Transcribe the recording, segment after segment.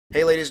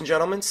Hey ladies and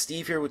gentlemen,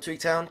 Steve here with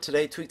Tweaktown.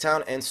 Today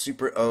Tweaktown and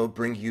SUPERO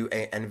bring you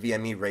a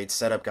NVMe RAID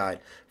setup guide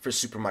for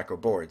Supermicro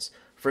boards.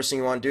 First thing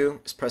you want to do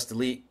is press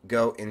delete,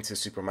 go into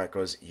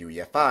Supermicro's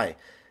UEFI,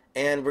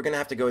 and we're going to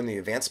have to go in the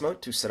advanced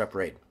mode to set up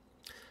RAID.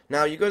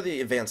 Now you go to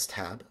the advanced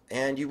tab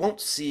and you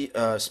won't see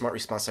a Smart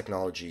Response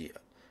Technology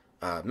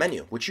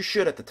menu, which you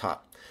should at the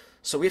top.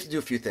 So we have to do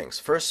a few things.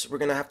 First, we're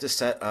going to have to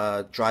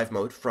set drive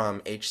mode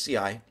from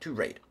HCI to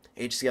RAID.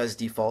 HCI is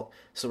default,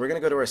 so we're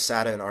going to go to our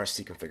SATA and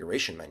RST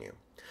configuration menu.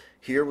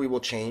 Here we will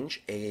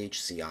change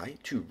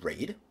AHCI to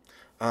RAID.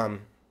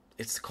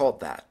 It's called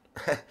that.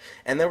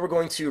 And then we're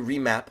going to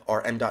remap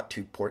our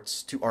M.2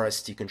 ports to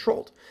RST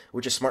controlled,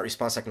 which is Smart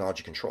Response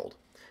Technology controlled.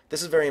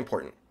 This is very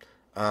important.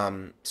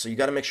 So you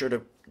got to make sure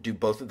to do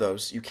both of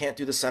those. You can't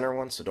do the center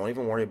one, so don't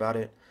even worry about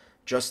it.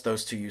 Just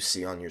those two you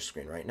see on your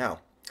screen right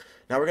now.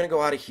 Now we're going to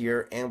go out of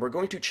here and we're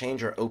going to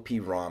change our OP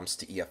ROMs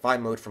to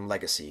EFI mode from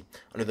Legacy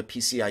under the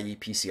PCIe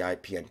PCI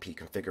PNP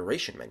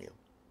configuration menu.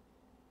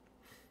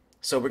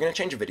 So we're going to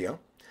change a video,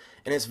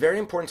 and it's very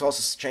important to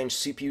also change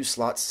CPU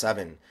slot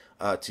 7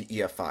 to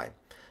EFI.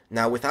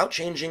 Now without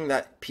changing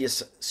that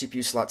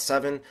CPU slot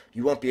 7,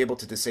 you won't be able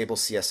to disable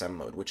CSM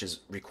mode, which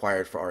is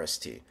required for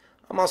RST.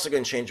 I'm also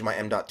going to change my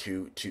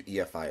M.2 to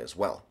EFI as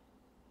well.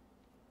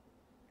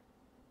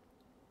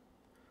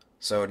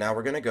 So now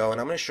we're going to go,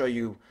 and I'm going to show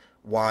you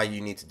why you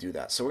need to do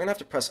that. So we're going to have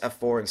to press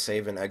F4 and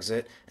save and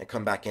exit and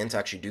come back in to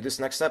actually do this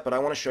next step, but I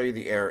want to show you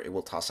the error it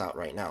will toss out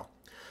right now.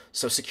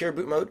 So secure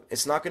boot mode,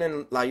 it's not going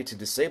to allow you to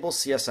disable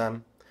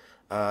CSM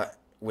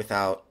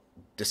without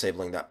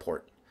disabling that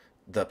port,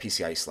 the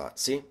PCIe slot.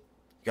 See? You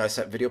got to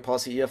set video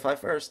policy EFI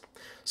first.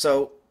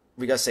 So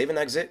we got to save and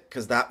exit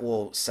because that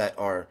will set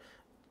our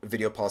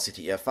video policy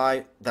to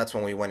EFI. That's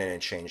when we went in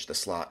and changed the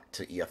slot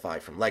to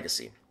EFI from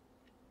Legacy.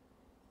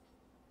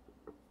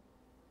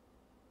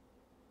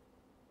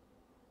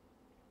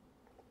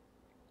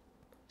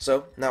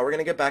 So now we're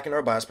going to get back into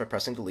our BIOS by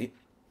pressing delete.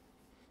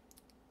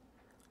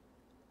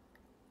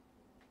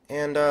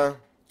 And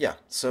yeah,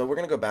 so we're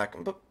going to go back,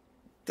 but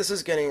this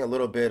is getting a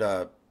little bit,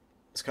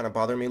 it's kind of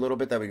bothering me a little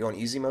bit that we go in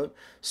easy mode.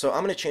 So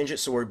I'm going to change it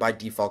so we're by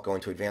default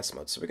going to advanced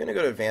mode. So we're going to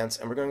go to advanced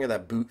and we're going to get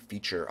that boot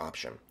feature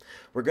option.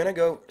 We're going to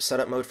go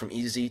setup mode from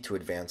easy to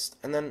advanced,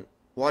 and then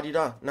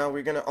la-di-da, now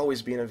we're going to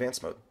always be in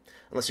advanced mode,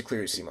 unless you clear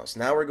your CMOS.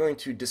 Now we're going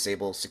to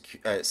disable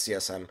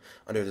CSM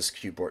under this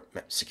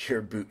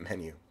secure boot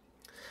menu.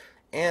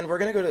 And we're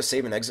going to go to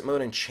save and exit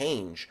mode and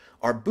change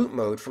our boot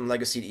mode from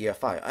Legacy to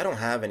EFI. I don't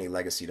have any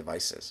Legacy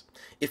devices.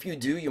 If you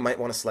do, you might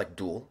want to select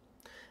dual.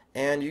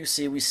 And we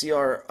see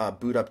our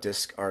boot up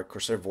disk, our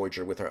Corsair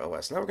Voyager with our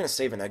OS. Now we're going to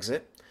save and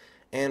exit.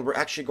 And we're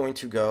actually going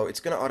to go, it's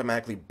going to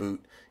automatically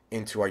boot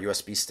into our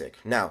USB stick.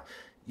 Now,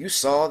 you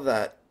saw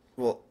that,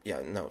 well,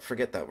 yeah, no,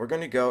 forget that. We're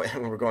going to go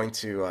and we're going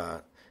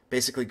to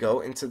basically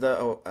go into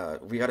the,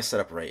 we got to set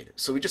up RAID.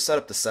 So we just set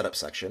up the setup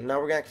section. Now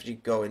we're going to actually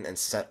go in and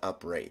set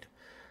up RAID.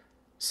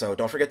 So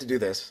don't forget to do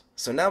this.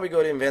 So now we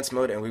go to advanced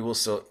mode and we will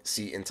still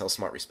see Intel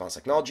Smart Response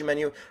Technology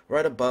menu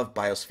right above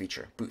BIOS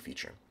feature, boot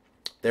feature.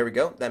 There we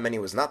go. That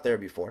menu was not there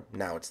before.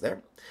 Now it's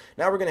there.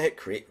 Now we're going to hit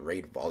create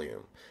RAID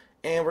volume.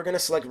 And we're going to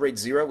select RAID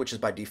 0, which is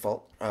by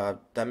default.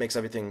 That makes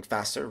everything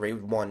faster.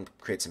 RAID 1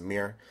 creates a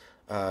mirror.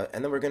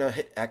 And then we're going to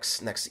hit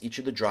X next to each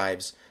of the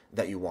drives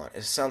that you want.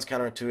 It sounds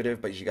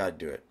counterintuitive, but you got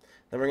to do it.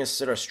 Then we're going to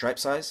set our strip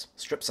size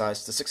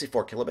to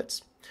 64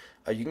 kilobits.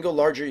 You can go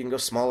larger, you can go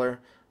smaller.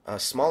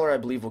 Smaller, I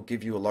believe, will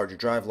give you a larger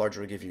drive. Larger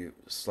will give you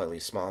slightly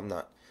small. I'm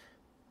not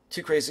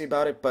too crazy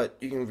about it, but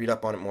you can read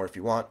up on it more if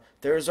you want.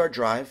 There's our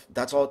drive.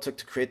 That's all it took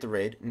to create the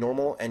RAID.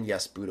 Normal and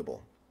yes,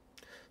 bootable.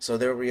 So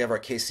there we have our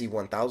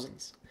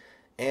KC1000s.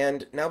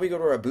 And now we go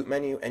to our boot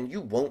menu, and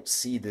you won't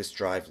see this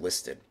drive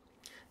listed.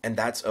 And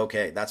that's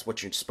okay. That's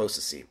what you're supposed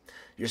to see.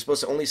 You're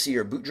supposed to only see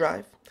your boot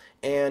drive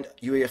and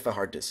UEFI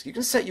hard disk. You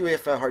can set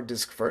UEFI hard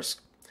disk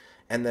first,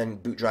 and then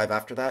boot drive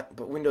after that,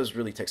 but Windows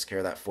really takes care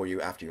of that for you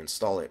after you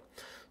install it.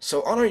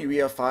 So on our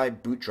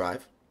UEFI boot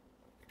drive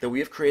that we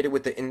have created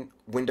with the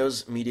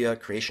Windows Media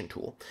Creation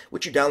Tool,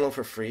 which you download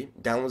for free,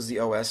 downloads the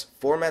OS,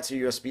 formats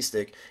your USB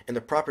stick in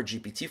the proper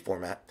GPT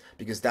format,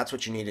 because that's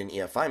what you need in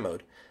EFI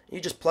mode.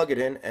 You just plug it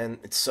in, and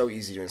it's so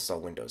easy to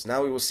install Windows.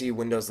 Now we will see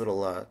Windows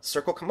little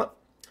circle come up,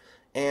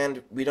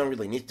 and we don't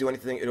really need to do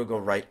anything. It'll go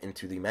right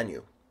into the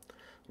menu.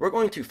 We're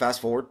going to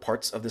fast forward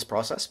parts of this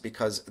process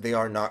because they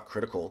are not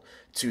critical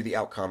to the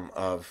outcome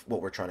of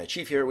what we're trying to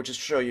achieve here, which is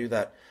to show you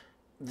that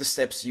the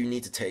steps you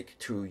need to take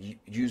to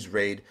use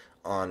RAID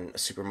on a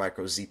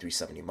Supermicro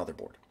Z370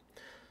 motherboard.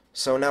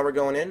 So now we're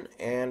going in,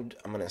 and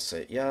I'm going to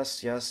say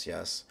yes, yes,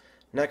 yes,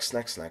 next,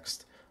 next,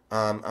 next.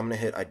 I'm going to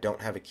hit I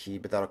don't have a key,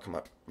 but that'll come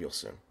up real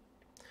soon.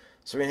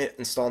 So we're going to hit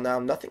install now.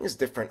 Nothing is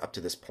different up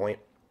to this point,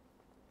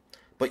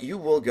 but you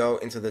will go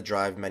into the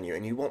drive menu,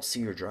 and you won't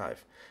see your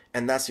drive.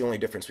 And that's the only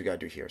difference we got to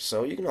do here.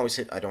 So you can always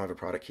hit I don't have a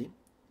product key.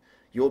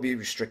 You will be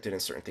restricted in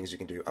certain things you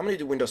can do. I'm going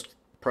to do Windows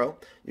Pro.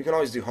 You can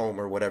always do Home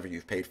or whatever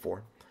you've paid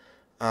for.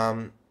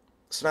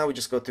 So now we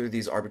just go through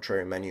these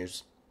arbitrary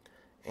menus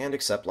and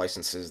accept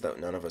licenses that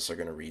none of us are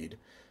going to read.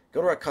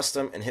 Go to our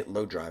custom and hit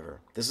load driver.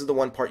 This is the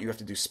one part you have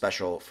to do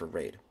special for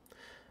RAID.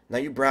 Now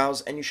you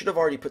browse, and you should have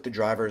already put the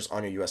drivers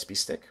on your USB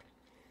stick,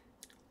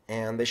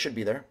 and they should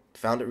be there.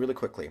 Found it really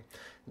quickly.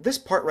 This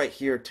part right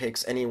here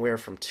takes anywhere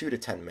from 2 to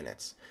 10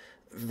 minutes.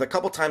 The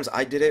couple times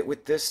I did it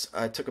with this,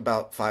 it took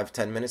about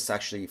 5-10 minutes to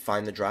actually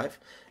find the drive.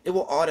 It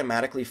will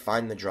automatically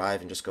find the drive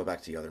and just go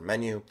back to the other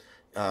menu.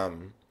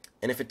 And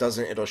if it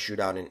doesn't, it'll shoot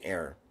out an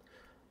error.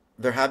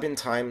 There have been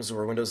times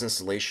where Windows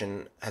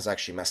installation has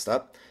actually messed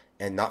up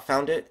and not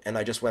found it, and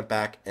I just went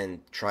back and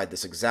tried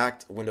this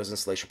exact Windows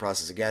installation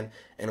process again,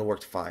 and it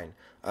worked fine.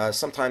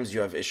 Sometimes you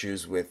have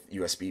issues with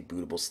USB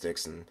bootable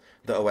sticks and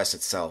the OS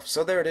itself.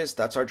 So there it is,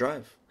 that's our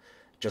drive,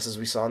 just as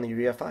we saw in the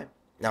UEFI.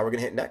 Now we're going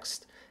to hit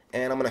next,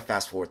 and I'm going to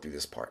fast forward through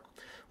this part.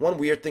 One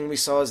weird thing we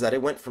saw is that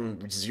it went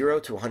from 0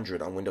 to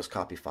 100 on Windows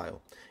copy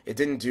file. It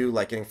didn't do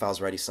like getting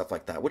files ready, stuff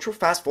like that, which we're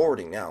fast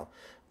forwarding now,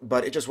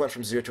 but it just went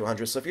from 0 to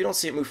 100. So if you don't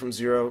see it move from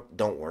 0,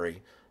 don't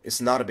worry.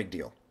 It's not a big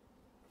deal.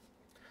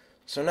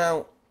 So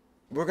now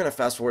we're going to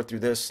fast forward through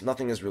this.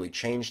 Nothing has really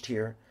changed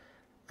here.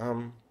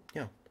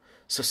 Yeah.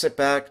 So sit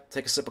back,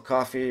 take a sip of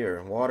coffee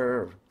or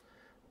water or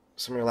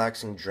some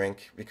relaxing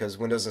drink, because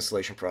Windows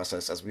installation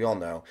process, as we all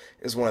know,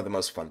 is one of the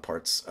most fun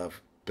parts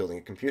of building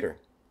a computer.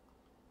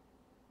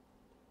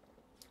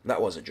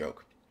 That was a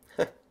joke.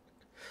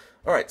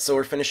 Alright, so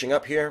we're finishing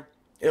up here.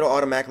 It'll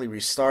automatically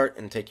restart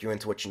and take you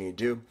into what you need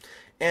to do.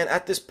 And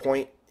at this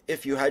point,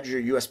 if you had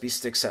your USB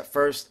stick set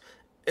first,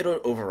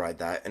 it'll override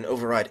that and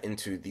override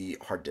into the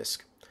hard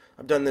disk.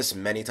 I've done this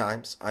many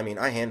times. I mean,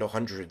 I handle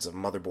hundreds of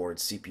motherboards,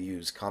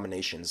 CPUs,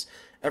 combinations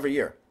every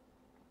year.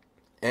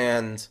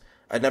 And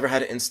I've never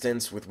had an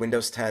instance with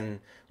Windows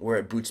 10 where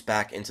it boots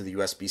back into the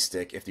USB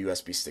stick if the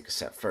USB stick is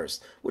set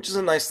first, which is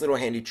a nice little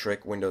handy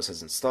trick Windows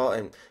has installed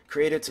and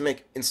created to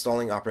make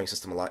installing operating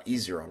system a lot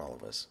easier on all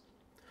of us.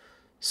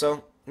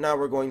 So now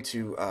we're going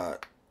to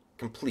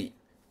complete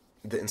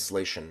the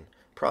installation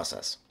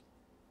process.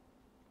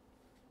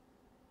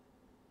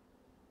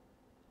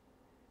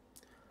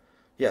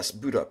 Yes,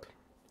 boot up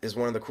is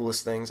one of the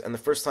coolest things, and the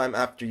first time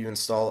after you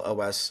install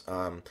OS,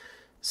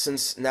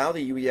 since now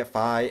the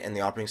UEFI and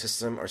the operating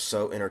system are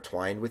so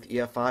intertwined with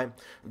EFI,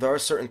 there are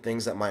certain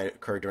things that might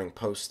occur during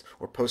post,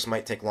 or post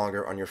might take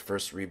longer on your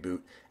first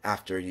reboot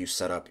after you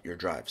set up your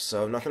drive.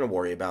 So nothing to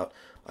worry about.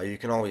 You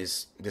can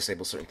always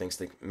disable certain things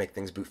to make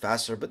things boot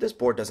faster, but this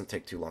board doesn't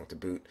take too long to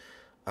boot.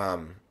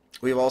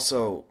 We've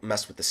also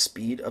messed with the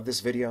speed of this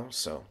video,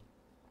 so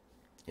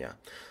yeah.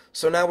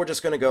 So now we're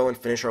just going to go and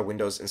finish our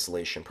Windows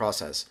installation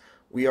process.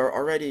 We are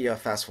already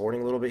fast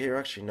forwarding a little bit here.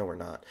 Actually, no, we're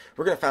not.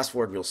 We're going to fast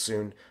forward real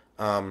soon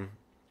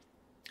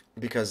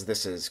because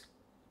this is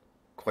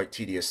quite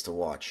tedious to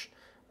watch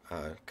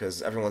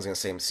because everyone's going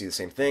to see the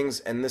same things,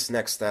 and this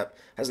next step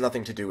has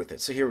nothing to do with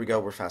it. So here we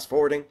go. We're fast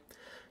forwarding.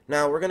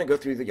 Now we're going to go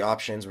through the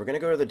options. We're going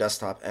to go to the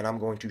desktop, and I'm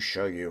going to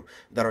show you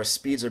that our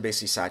speeds are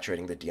basically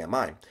saturating the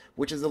DMI,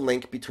 which is the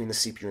link between the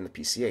CPU and the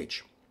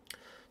PCH.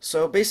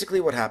 So basically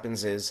what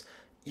happens is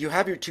you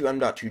have your two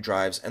M.2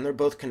 drives, and they're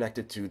both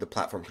connected to the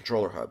platform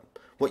controller hub,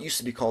 what used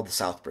to be called the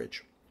South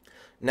Bridge.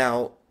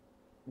 Now,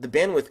 the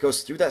bandwidth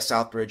goes through that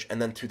South Bridge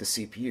and then through the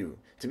CPU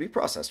to be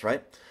processed,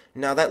 right?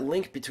 Now, that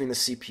link between the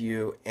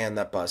CPU and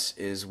that bus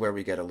is where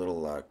we get a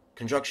little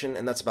conjunction,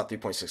 and that's about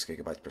 3.6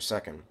 gigabytes per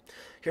second.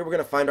 Here we're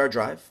going to find our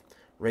drive.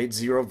 RAID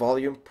 0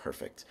 volume,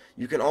 perfect.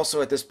 You can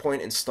also at this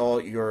point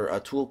install your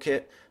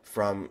toolkit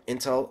from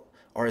Intel.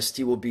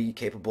 RST will be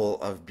capable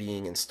of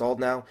being installed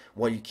now,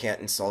 while you can't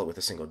install it with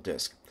a single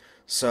disk.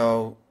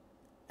 So,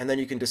 and then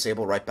you can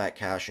disable write back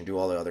cache and do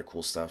all the other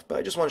cool stuff. But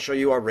I just want to show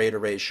you our RAID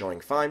array is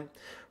showing fine.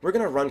 We're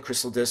going to run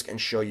Crystal Disk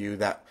and show you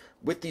that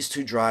with these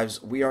two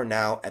drives, we are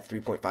now at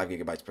 3.5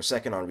 gigabytes per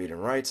second on read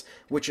and writes,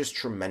 which is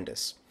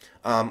tremendous.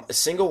 A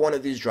single one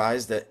of these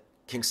drives, the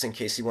Kingston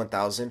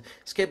KC1000,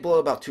 is capable of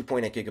about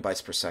 2.8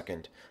 gigabytes per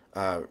second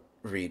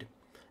read.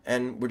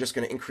 And we're just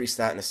going to increase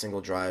that in a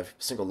single drive,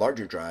 single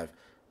larger drive.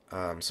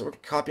 So we're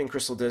copying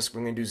Crystal Disk.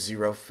 We're going to do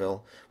zero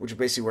fill, which is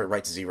basically where it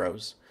writes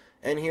zeros.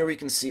 And here we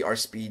can see our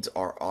speeds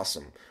are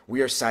awesome.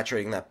 We are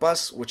saturating that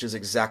bus, which is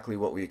exactly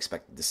what we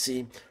expected to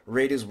see.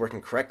 RAID is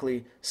working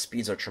correctly.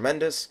 Speeds are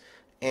tremendous.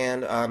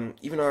 And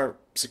even our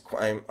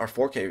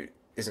 4K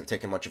isn't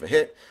taking much of a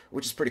hit,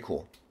 which is pretty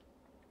cool.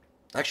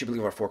 I actually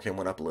believe our 4K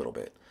went up a little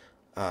bit,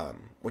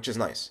 which is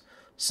nice.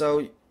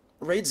 So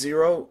RAID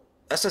 0,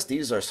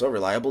 SSDs are so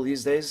reliable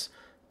these days,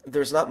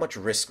 there's not much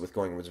risk with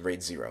going with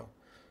RAID 0.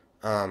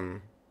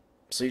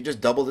 So you just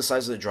double the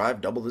size of the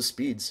drive, double the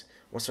speeds.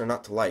 What's there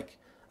not to like?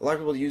 A lot of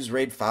people use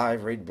RAID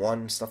 5, RAID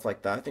 1, stuff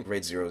like that. I think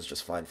RAID 0 is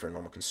just fine for a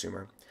normal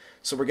consumer.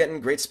 So we're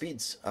getting great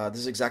speeds. This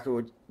is exactly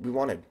what we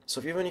wanted. So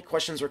if you have any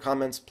questions or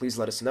comments, please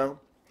let us know.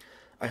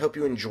 I hope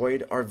you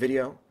enjoyed our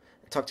video.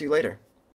 Talk to you later.